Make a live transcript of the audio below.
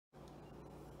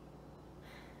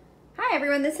Hi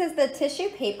everyone, this is the tissue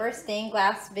paper stained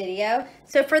glass video.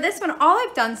 So for this one, all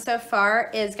I've done so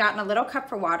far is gotten a little cup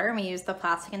for water, and we used the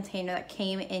plastic container that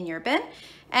came in your bin,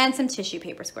 and some tissue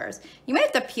paper squares. You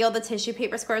might have to peel the tissue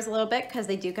paper squares a little bit because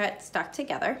they do get stuck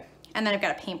together. And then I've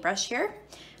got a paintbrush here.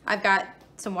 I've got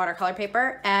some watercolor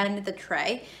paper and the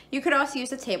tray. You could also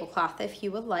use a tablecloth if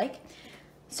you would like.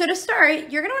 So to start,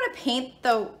 you're gonna wanna paint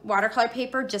the watercolor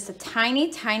paper just a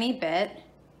tiny, tiny bit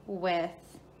with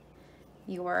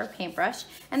your paintbrush.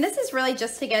 And this is really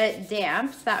just to get it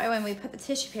damp, so that way when we put the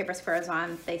tissue paper squares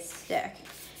on, they stick.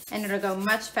 And it'll go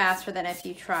much faster than if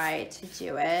you try to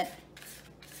do it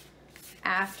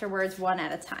afterwards, one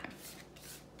at a time.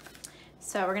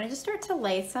 So we're gonna just start to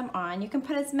lay some on. You can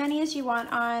put as many as you want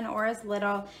on or as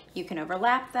little. You can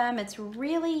overlap them. It's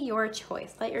really your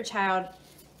choice. Let your child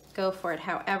go for it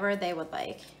however they would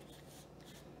like.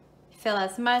 Fill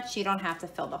as much. You don't have to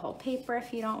fill the whole paper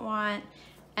if you don't want.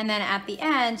 And then at the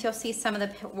end, you'll see some of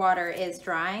the water is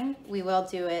drying. We will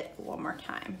do it one more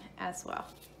time as well.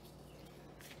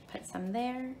 Put some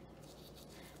there,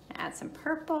 add some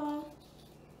purple.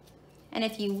 And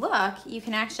if you look, you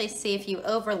can actually see if you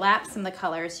overlap some of the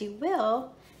colors, you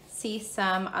will see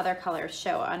some other colors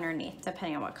show underneath,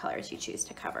 depending on what colors you choose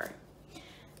to cover.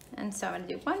 And so I'm gonna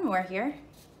do one more here.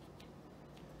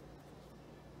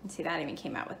 And see, that even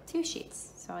came out with 2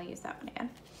 sheets, so I'll use that one again.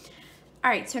 All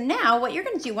right, so now what you're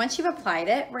gonna do once you've applied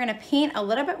it, we're gonna paint a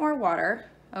little bit more water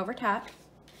over top.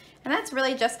 And that's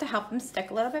really just to help them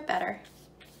stick a little bit better.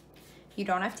 You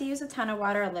don't have to use a ton of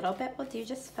water, a little bit will do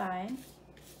just fine.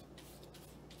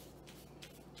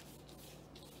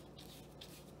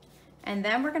 And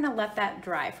then we're gonna let that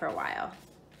dry for a while.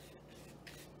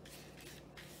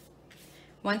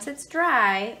 Once it's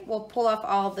dry, we'll pull off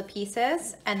all of the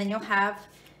pieces, and then you'll have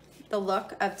the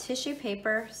look of tissue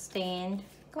paper stained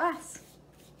glass.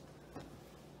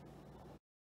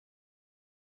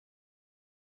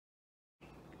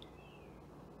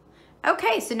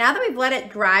 Okay, so now that we've let it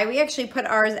dry, we actually put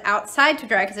ours outside to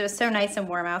dry because it was so nice and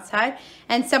warm outside,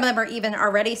 and some of them are even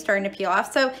already starting to peel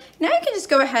off. So now you can just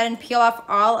go ahead and peel off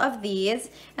all of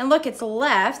these, and look, it's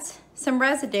left some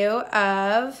residue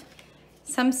of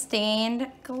some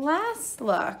stained glass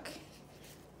look.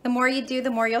 The more you do,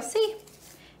 the more you'll see.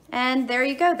 And there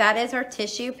you go, that is our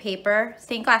tissue paper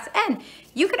stained glass. And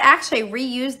you could actually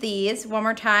reuse these one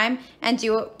more time and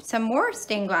do some more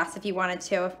stained glass if you wanted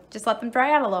to. Just let them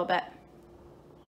dry out a little bit.